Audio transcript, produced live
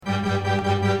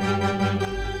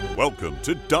Welcome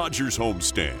to Dodgers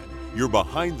HomeStand, your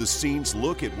behind-the-scenes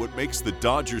look at what makes the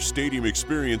Dodgers Stadium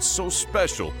experience so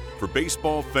special for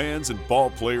baseball fans and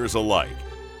ball players alike.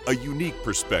 A unique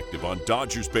perspective on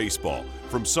Dodgers baseball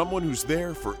from someone who's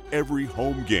there for every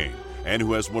home game and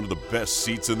who has one of the best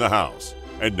seats in the house.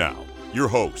 And now, your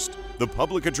host, the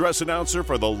public address announcer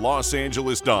for the Los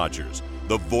Angeles Dodgers,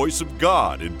 the voice of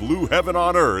God in blue heaven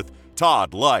on earth,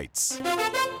 Todd Leitz.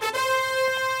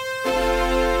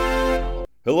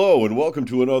 Hello and welcome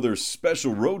to another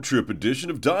special road trip edition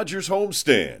of Dodgers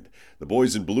HomeStand. The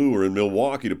boys in blue are in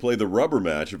Milwaukee to play the rubber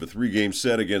match of a 3-game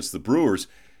set against the Brewers,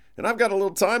 and I've got a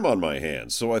little time on my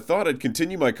hands, so I thought I'd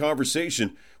continue my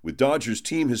conversation with Dodgers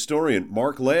team historian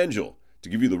Mark Langell to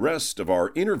give you the rest of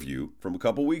our interview from a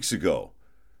couple weeks ago.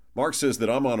 Mark says that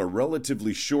I'm on a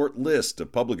relatively short list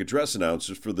of public address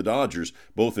announcers for the Dodgers,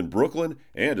 both in Brooklyn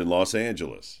and in Los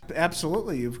Angeles.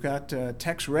 Absolutely. You've got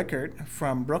Tex Rickert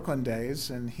from Brooklyn days,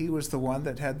 and he was the one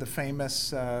that had the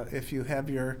famous, if you have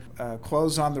your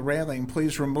clothes on the railing,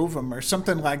 please remove them, or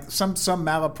something like some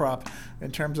malaprop in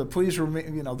terms of please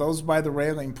remove, those by the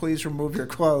railing, please remove your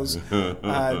clothes.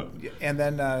 And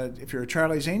then if you're a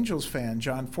Charlie's Angels fan,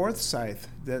 John Forsythe,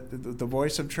 the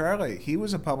voice of Charlie, he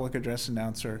was a public address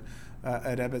announcer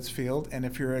at Ebbets Field. And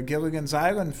if you're a Gilligan's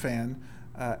Island fan,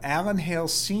 Alan Hale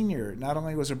Sr. not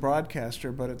only was a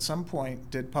broadcaster, but at some point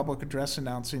did public address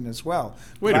announcing as well.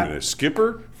 Wait a minute,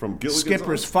 Skipper from Gilligan's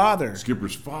Skipper's Island? father.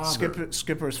 Skipper's father.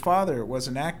 Skipper's father was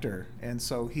an actor, and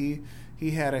so he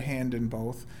had a hand in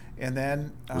both. And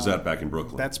then was that back in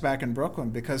Brooklyn? That's back in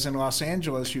Brooklyn, because in Los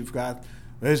Angeles you've got,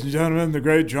 ladies and gentlemen, the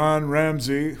great John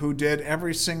Ramsey, who did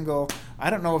every single... I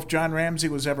don't know if John Ramsey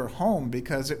was ever home,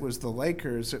 because it was the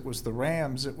Lakers, it was the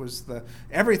Rams, it was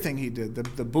everything he did,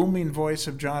 the booming voice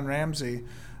of John Ramsey.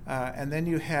 And then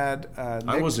you had...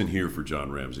 I wasn't here for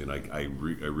John Ramsey, and I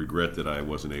regret that I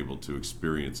wasn't able to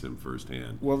experience him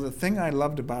firsthand. Well, the thing I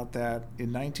loved about that,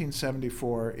 in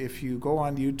 1974, if you go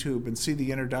on YouTube and see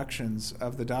the introductions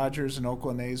of the Dodgers and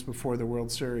Oakland A's before the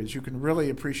World Series, you can really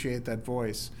appreciate that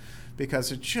voice,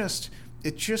 because it just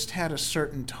had a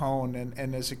certain tone,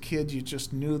 and as a kid you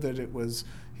just knew that it was,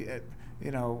 it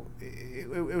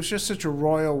was just such a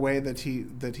royal way that he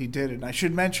did it. And I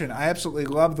should mention, I absolutely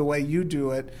love the way you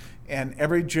do it, and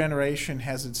every generation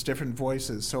has its different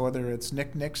voices. So whether it's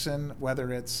Nick Nixon,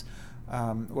 whether it's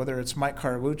Mike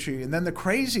Carlucci, and then the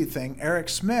crazy thing, Eric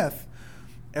Smith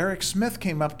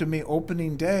came up to me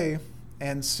opening day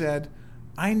and said,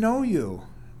 "I know you."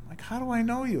 Like, how do I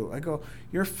know you? I go,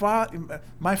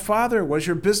 my father was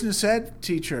your business ed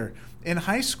teacher in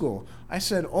high school. I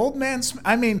said,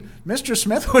 Mr.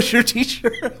 Smith was your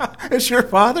teacher? Is your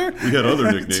father? We had other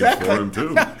nicknames Exactly. for him,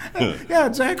 too. Yeah,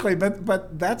 exactly.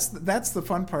 But that's the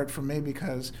fun part for me,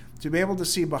 because to be able to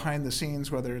see behind the scenes,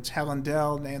 whether it's Helen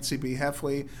Dell, Nancy B.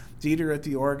 Heffley, Dieter at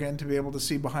the organ, to be able to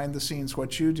see behind the scenes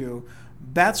what you do,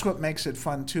 that's what makes it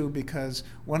fun, too, because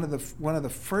one of the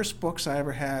first books I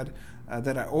ever had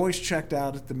that I always checked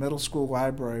out at the middle school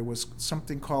library was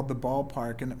something called The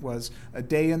Ballpark, and it was a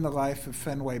day in the life of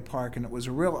Fenway Park, and it was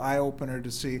a real eye-opener to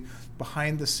see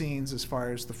behind the scenes as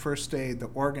far as the first aid, the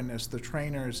organists, the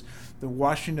trainers, the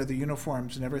washing of the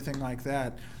uniforms and everything like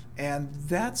that. And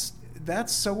that's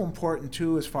so important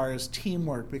too as far as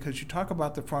teamwork, because you talk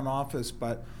about the front office,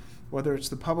 but whether it's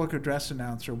the public address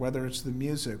announcer, whether it's the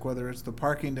music, whether it's the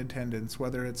parking attendants,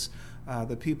 whether it's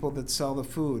the people that sell the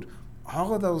food,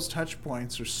 all of those touch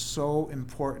points are so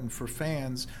important for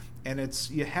fans, and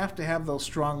you have to have those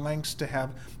strong links to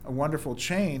have a wonderful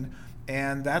chain.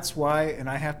 And that's why, and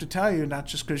I have to tell you, not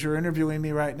just because you're interviewing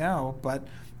me right now, but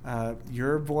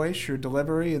your voice, your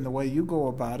delivery, and the way you go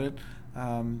about it,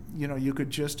 you could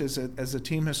just, as a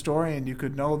team historian, you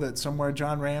could know that somewhere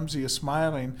John Ramsey is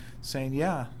smiling, saying,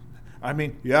 yeah,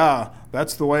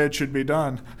 that's the way it should be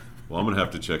done. Well, I'm going to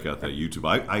have to check out that YouTube.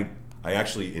 I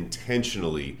actually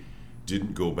intentionally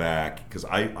didn't go back, because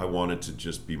I wanted to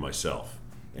just be myself.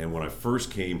 And when I first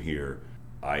came here,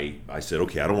 I said,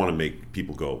 okay, I don't want to make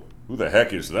people go, who the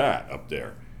heck is that up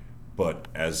there? But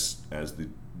as the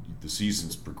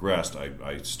seasons progressed,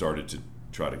 I started to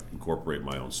try to incorporate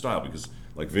my own style, because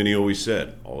like Vinny always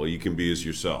said, all you can be is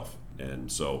yourself.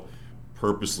 And so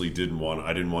purposely I didn't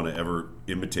want to ever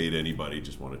imitate anybody,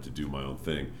 just wanted to do my own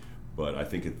thing. But I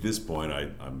think at this point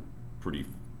I'm pretty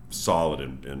solid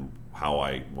in how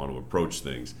I want to approach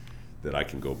things, that I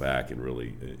can go back and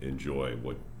really enjoy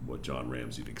what John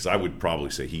Ramsey did. Because I would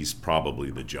probably say he's probably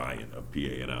the giant of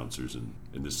PA announcers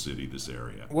in this city, this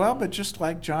area. Well, but just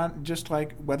like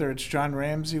whether it's John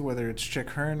Ramsey, whether it's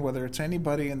Chick Hearn, whether it's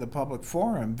anybody in the public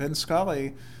forum, Vin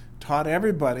Scully taught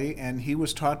everybody, and he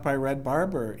was taught by Red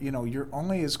Barber, you're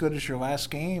only as good as your last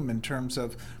game in terms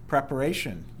of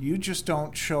preparation. You just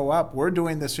don't show up. We're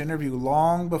doing this interview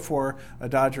long before a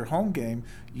Dodger home game.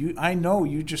 I know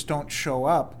you just don't show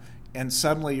up and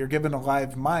suddenly you're given a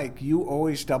live mic. You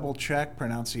always double check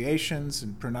pronunciations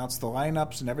and pronounce the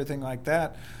lineups and everything like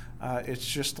that. It's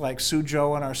just like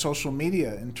Sujo on our social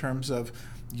media in terms of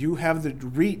you have the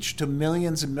reach to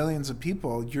millions and millions of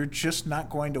people. You're just not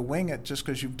going to wing it just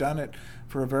because you've done it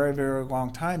for a very, very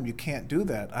long time. You can't do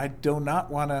that. I do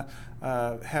not want to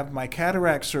have my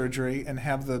cataract surgery and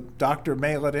have the doctor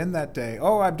mail it in that day.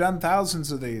 Oh, I've done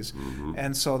thousands of these. Mm-hmm.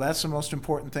 And so that's the most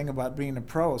important thing about being a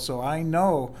pro. So I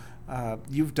know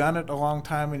you've done it a long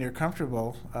time and you're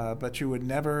comfortable, but you would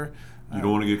never... You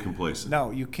don't want to get complacent.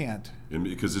 No, you can't. And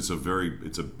because it's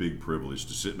a big privilege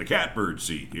to sit in the catbird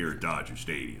seat here at Dodger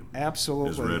Stadium. Absolutely.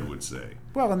 As Red would say.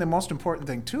 Well, and the most important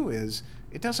thing, too, is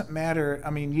it doesn't matter. I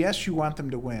mean, yes, you want them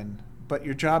to win, but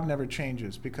your job never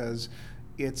changes because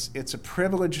it's a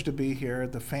privilege to be here.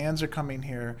 The fans are coming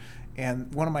here.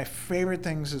 And one of my favorite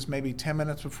things is maybe 10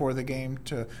 minutes before the game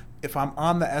if I'm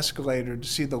on the escalator, to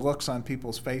see the looks on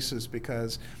people's faces,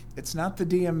 because it's not the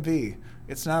DMV.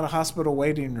 It's not a hospital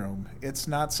waiting room. It's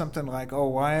not something like, oh,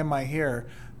 why am I here?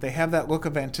 They have that look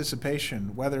of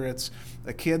anticipation, whether it's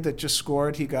a kid that just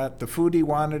scored, he got the food he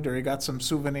wanted, or he got some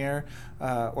souvenir,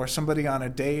 or somebody on a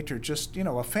date, or just,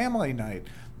 a family night.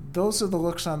 Those are the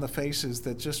looks on the faces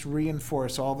that just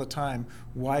reinforce all the time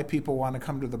why people want to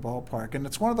come to the ballpark. And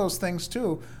it's one of those things,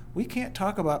 too. We can't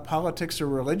talk about politics or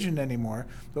religion anymore,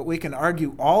 but we can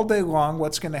argue all day long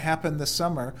what's going to happen this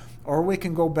summer, or we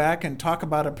can go back and talk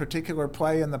about a particular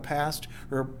play in the past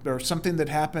or something that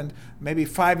happened maybe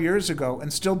 5 years ago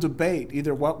and still debate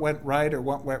either what went right or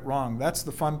what went wrong. That's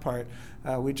the fun part.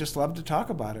 We just love to talk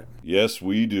about it. Yes,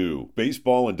 we do.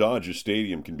 Baseball in Dodger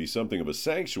Stadium can be something of a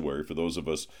sanctuary for those of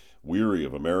us weary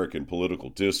of American political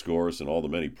discourse and all the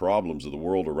many problems of the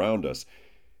world around us.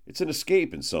 It's an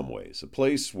escape in some ways, a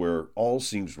place where all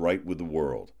seems right with the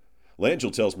world.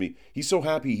 Langell tells me he's so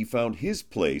happy he found his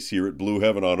place here at Blue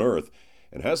Heaven on Earth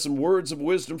and has some words of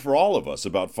wisdom for all of us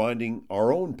about finding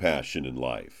our own passion in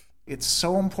life. It's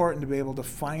so important to be able to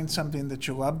find something that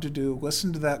you love to do,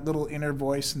 listen to that little inner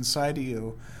voice inside of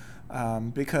you,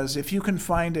 because if you can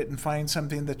find it and find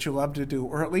something that you love to do,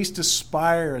 or at least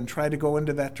aspire and try to go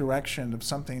into that direction of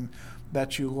something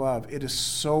that you love, it is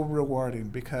so rewarding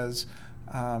because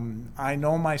I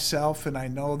know myself, and I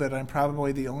know that I'm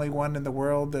probably the only one in the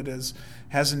world that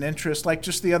has an interest. Like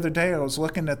just the other day, I was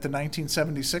looking at the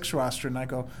 1976 roster, and I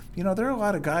go, there are a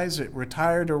lot of guys that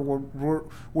retired or were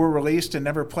released and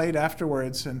never played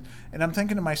afterwards. And I'm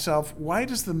thinking to myself, why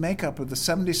does the makeup of the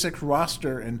 76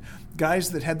 roster and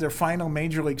guys that had their final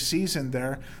major league season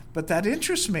there, but that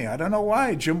interests me. I don't know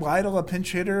why. Jim Lytle, a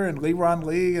pinch hitter, and Leron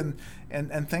Lee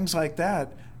and things like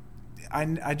that.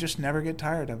 I just never get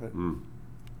tired of it. Mm.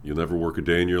 You'll never work a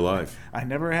day in your life. I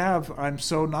never have. I'm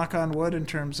so knock on wood in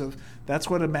terms of that's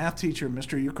what a math teacher,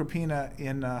 Mr. Ukrapina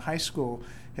in high school,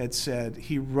 had said.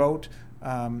 He wrote,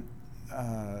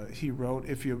 if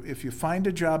you find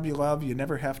a job you love, you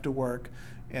never have to work.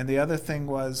 And the other thing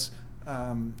was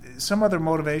some other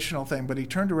motivational thing, but he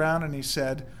turned around and he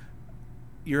said,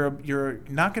 you're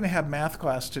not going to have math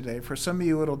class today. For some of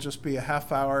you, it'll just be a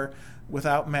half hour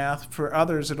without math. For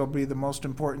others, it'll be the most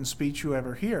important speech you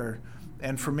ever hear.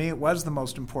 And for me, it was the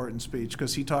most important speech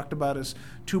because he talked about his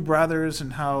two brothers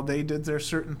and how they did their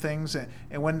certain things.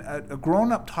 And when a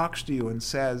grown-up talks to you and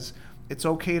says, it's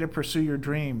okay to pursue your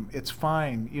dream, it's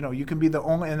fine. You can be the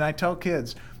only, and I tell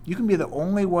kids, you can be the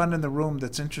only one in the room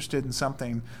that's interested in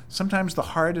something. Sometimes the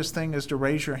hardest thing is to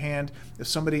raise your hand if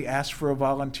somebody asks for a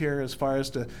volunteer as far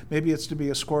as maybe it's to be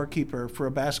a scorekeeper for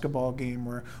a basketball game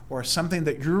or something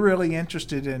that you're really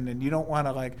interested in and you don't want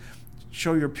to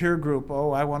show your peer group,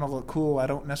 oh, I want to look cool, I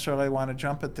don't necessarily want to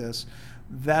jump at this.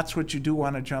 That's what you do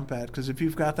want to jump at, because if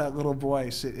you've got that little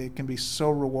voice, it can be so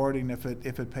rewarding if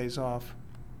it pays off.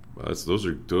 Well,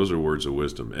 those are words of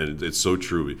wisdom, and it's so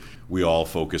true. We all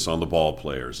focus on the ball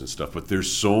players and stuff, but there's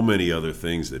so many other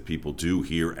things that people do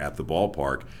here at the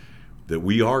ballpark that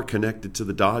we are connected to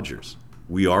the Dodgers.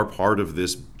 We are part of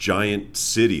this giant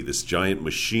city, this giant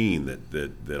machine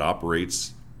that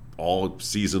operates all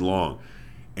season long.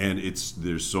 And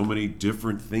there's so many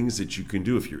different things that you can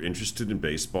do. If you're interested in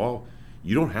baseball,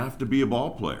 you don't have to be a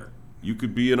ball player. You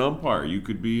could be an umpire. You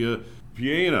could be a PA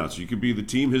announcer. You could be the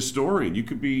team historian. You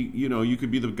could be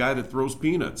the guy that throws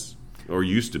peanuts. Or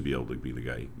used to be able to be the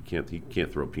guy. He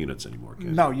can't throw peanuts anymore.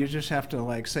 No, you just have to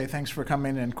like say thanks for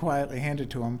coming and quietly hand it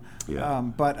to him. Yeah.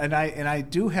 But I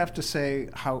do have to say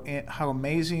how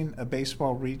amazing a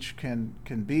baseball reach can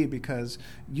be, because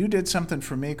you did something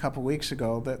for me a couple weeks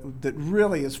ago that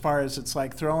really, as far as it's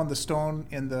like throwing the stone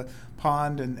in the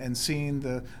pond and seeing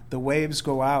the waves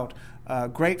go out. A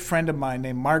great friend of mine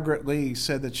named Margaret Lee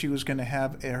said that she was going to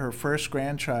have her first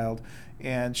grandchild,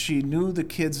 and she knew the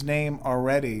kid's name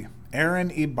already,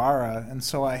 Aaron Ibarra. And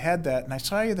so I had that, and I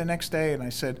saw you the next day, and I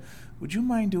said, would you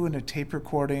mind doing a tape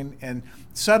recording? And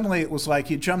suddenly it was like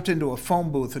you jumped into a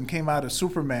phone booth and came out of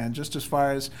Superman, just as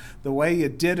far as the way you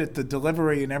did it, the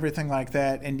delivery and everything like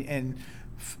that. And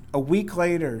a week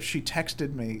later, she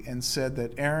texted me and said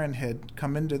that Aaron had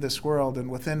come into this world, and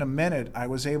within a minute, I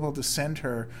was able to send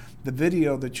her the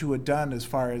video that you had done as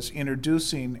far as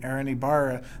introducing Aaron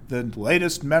Ibarra, the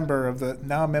latest member of the,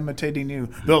 now I'm imitating you,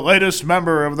 the latest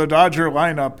member of the Dodger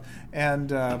lineup.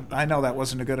 And I know that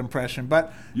wasn't a good impression,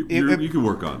 but you can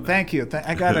work on that. Thank you.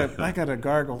 I gotta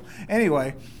gargle.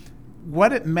 Anyway,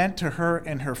 what it meant to her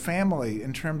and her family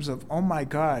in terms of, oh my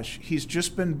gosh, he's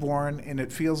just been born and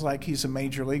it feels like he's a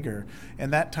major leaguer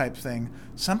and that type thing.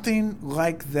 Something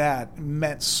like that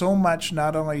meant so much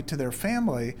not only to their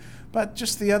family, but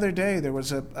just the other day there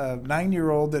was a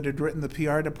 9-year-old that had written the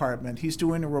PR department. He's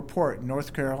doing a report in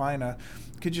North Carolina.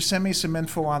 Could you send me some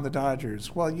info on the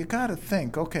Dodgers? Well, you got to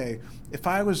think, okay, if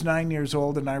I was 9 years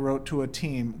old and I wrote to a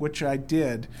team, which I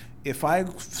did, if I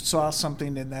saw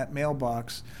something in that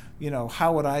mailbox,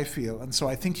 how would I feel? And so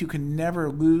I think you can never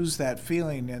lose that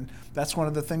feeling. And that's one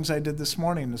of the things I did this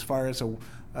morning as far as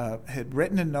had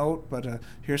written a note, but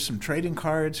here's some trading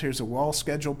cards, here's a wall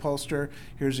schedule poster,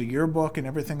 here's a yearbook and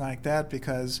everything like that,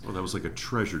 because... Well, that was like a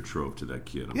treasure trove to that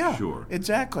kid, I'm sure. Yeah,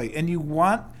 exactly. And you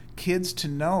want kids to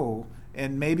know,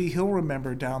 and maybe he'll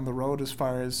remember down the road as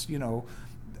far as,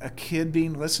 a kid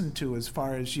being listened to, as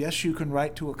far as, yes, you can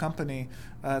write to a company.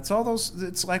 It's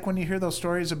like when you hear those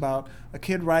stories about a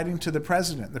kid writing to the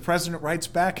president writes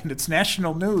back and it's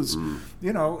national news.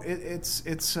 You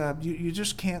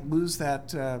just can't lose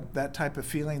that type of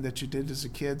feeling that you did as a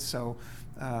kid. So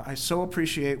I so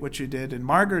appreciate what you did, and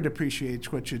Margaret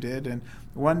appreciates what you did, and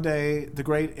one day the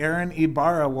great Aaron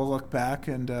Ibarra will look back,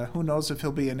 and who knows if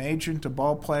he'll be an agent, a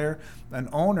ball player, an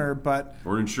owner,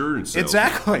 or an insurance salesman.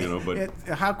 Exactly.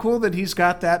 How cool that he's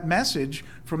got that message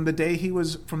from the day he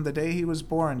was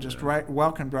born, just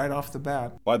welcomed right off the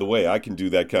bat. By the way, I can do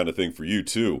that kind of thing for you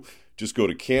too. Just go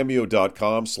to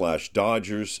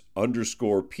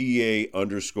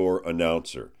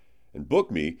cameo.com/Dodgers_PA_announcer and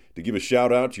book me to give a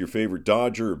shout out to your favorite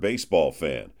Dodger or baseball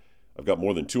fan. I've got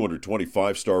more than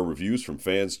 225-star reviews from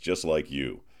fans just like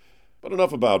you. But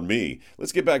enough about me.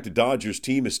 Let's get back to Dodgers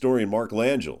team historian Mark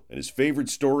Langell and his favorite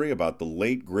story about the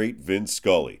late, great Vin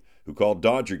Scully, who called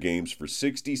Dodger games for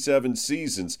 67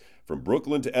 seasons from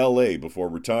Brooklyn to L.A. before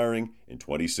retiring in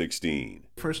 2016.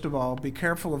 First of all, be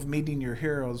careful of meeting your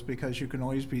heroes, because you can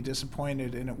always be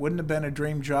disappointed, and it wouldn't have been a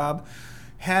dream job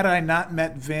had I not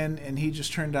met Vin, and he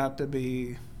just turned out to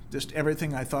be just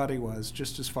everything I thought he was,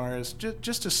 just as far as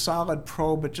just a solid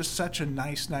pro, but just such a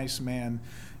nice man.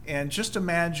 And just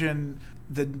imagine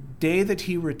the day that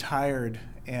he retired,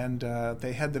 and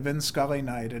they had the Vin Scully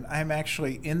night, and I'm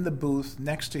actually in the booth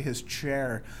next to his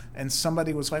chair, and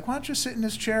somebody was like, why don't you sit in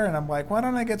his chair? And I'm like, why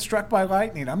don't I get struck by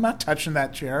lightning? I'm not touching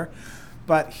that chair.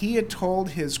 But he had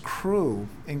told his crew,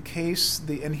 in case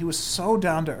and he was so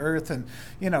down to earth, and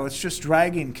it's just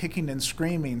dragging, kicking, and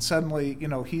screaming. Suddenly,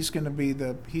 he's going to be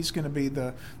the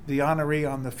honoree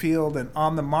on the field, and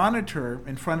on the monitor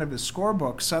in front of his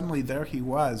scorebook, suddenly there he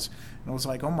was, and it was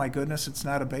like, oh my goodness, it's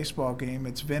not a baseball game,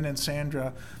 it's Vin and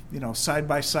Sandra, side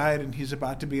by side, and he's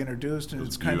about to be introduced, and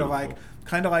it's kind of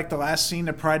like the last scene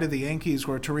of Pride of the Yankees,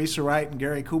 where Teresa Wright and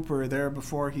Gary Cooper are there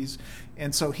before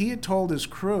and so he had told his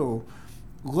crew,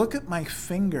 look at my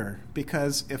finger,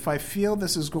 because if I feel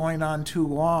this is going on too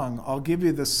long, I'll give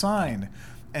you the sign.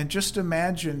 And just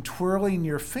imagine twirling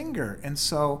your finger. And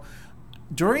so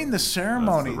during the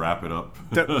ceremony... That's to wrap it up.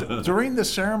 During the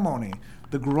ceremony,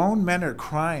 the grown men are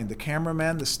crying, the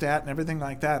cameraman, the stat, and everything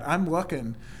like that. I'm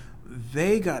looking.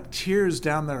 They got tears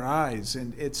down their eyes,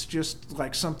 and it's just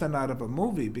like something out of a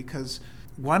movie, because...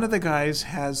 one of the guys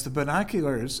has the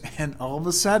binoculars, and all of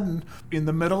a sudden, in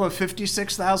the middle of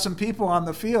 56,000 people on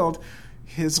the field,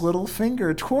 his little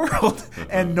finger twirled,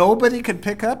 and nobody could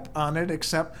pick up on it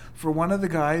except for one of the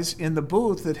guys in the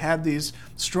booth that had these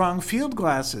strong field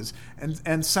glasses.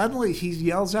 And suddenly he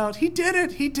yells out, he did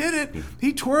it,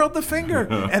 he twirled the finger.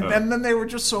 And then they were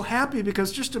just so happy,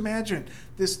 because just imagine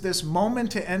this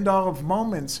moment to end all of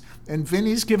moments, and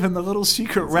Vinny's given the little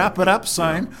secret wrap it up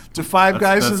sign to five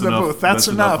guys in the booth. That's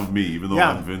enough of me, even though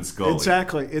I'm Vin Scully.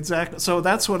 Exactly. So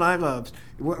that's what I loved.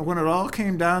 When it all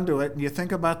came down to it, and you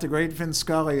think about the great Vin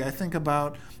Scully, I think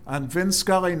about on Vin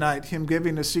Scully night, him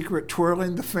giving a secret,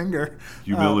 twirling the finger.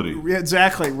 Humility.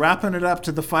 Exactly. Wrapping it up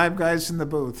to the five guys in the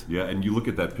booth. Yeah, and you look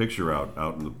at that picture out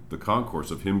in the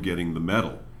concourse of him getting the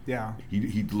medal. Yeah.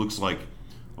 He looks like,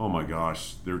 oh my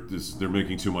gosh, they're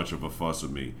making too much of a fuss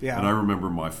of me. Yeah. And I remember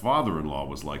my father-in-law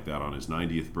was like that on his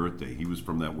 90th birthday. He was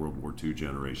from that World War II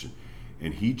generation.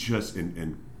 And he just,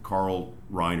 and Carl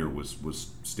Reiner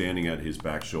was standing at his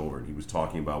back shoulder, and he was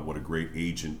talking about what a great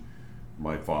agent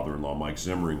my father-in-law, Mike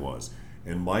Zimmering, was.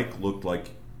 And Mike looked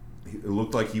like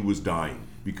he was dying,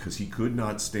 because he could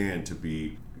not stand to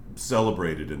be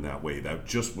celebrated in that way. That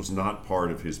just was not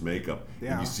part of his makeup.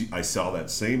 Yeah. And I saw that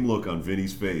same look on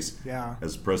Vinny's face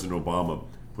as President Obama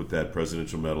put that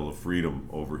Presidential Medal of Freedom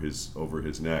over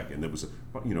his neck. And it was,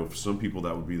 for some people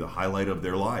that would be the highlight of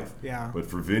their life. Yeah. But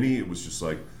for Vinny, it was just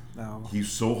like, he's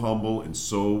so humble and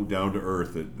so down to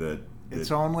earth that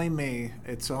it's only me.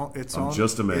 I'm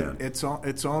just a man.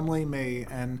 It's only me.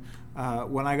 And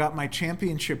when I got my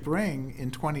championship ring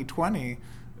in 2020,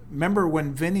 remember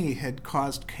when Vinny had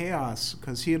caused chaos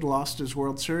because he had lost his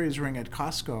World Series ring at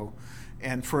Costco.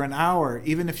 And for an hour,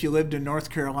 even if you lived in North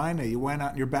Carolina, you went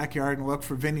out in your backyard and looked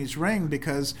for Vinny's ring,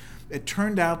 because it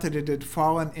turned out that it had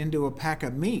fallen into a pack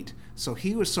of meat. So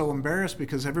he was so embarrassed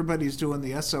because everybody's doing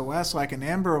the SOS, like an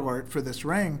Amber Alert, for this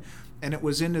ring. And it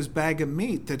was in his bag of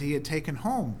meat that he had taken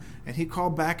home. And he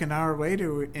called back an hour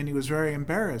later, and he was very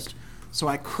embarrassed. So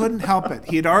I couldn't help it.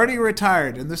 He had already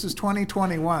retired, and this is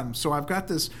 2021. So I've got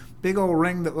this big old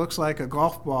ring that looks like a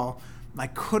golf ball. I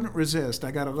couldn't resist.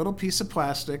 I got a little piece of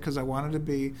plastic because I wanted to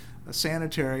be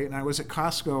sanitary, and I was at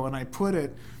Costco, and I put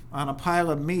it on a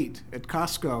pile of meat at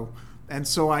Costco. And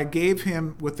so I gave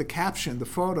him, with the caption, the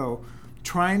photo,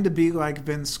 trying to be like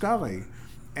Vin Scully.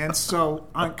 And so,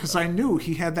 because I knew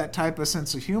he had that type of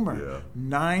sense of humor.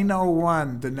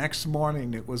 9:01 the next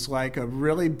morning, it was like a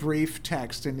really brief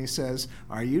text, and he says,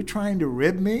 "Are you trying to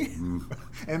rib me?"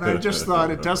 And I just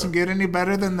thought, it doesn't get any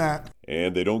better than that.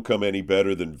 And they don't come any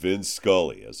better than Vin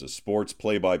Scully as a sports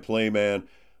play-by-play man,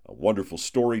 a wonderful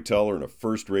storyteller, and a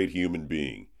first-rate human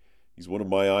being. He's one of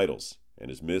my idols,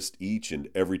 and is missed each and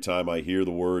every time I hear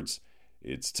the words,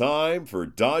 "It's time for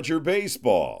Dodger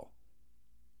baseball."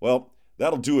 Well,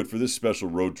 that'll do it for this special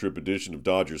road trip edition of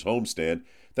Dodgers HomeStand.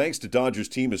 Thanks to Dodgers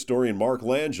team historian Mark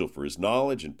Langell for his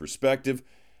knowledge and perspective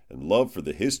and love for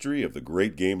the history of the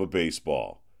great game of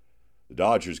baseball. The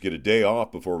Dodgers get a day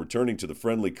off before returning to the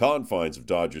friendly confines of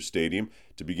Dodger Stadium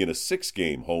to begin a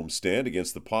 6-game homestand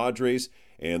against the Padres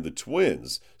and the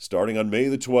Twins starting on May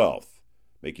the 12th.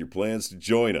 Make your plans to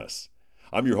join us.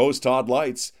 I'm your host, Todd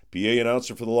Leitz, PA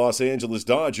announcer for the Los Angeles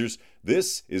Dodgers.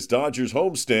 This is Dodgers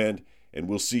HomeStand, and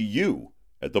we'll see you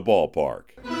at the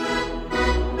ballpark.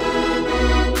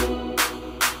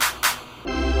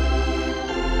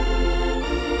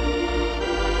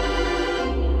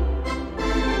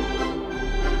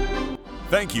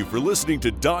 Thank you for listening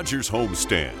to Dodgers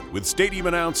HomeStand with stadium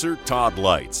announcer Todd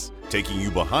Leitz, taking you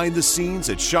behind the scenes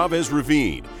at Chavez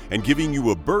Ravine and giving you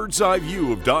a bird's-eye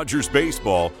view of Dodgers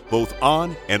baseball both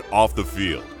on and off the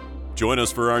field. Join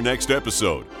us for our next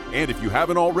episode, and if you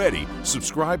haven't already,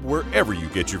 subscribe wherever you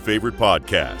get your favorite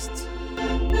podcasts.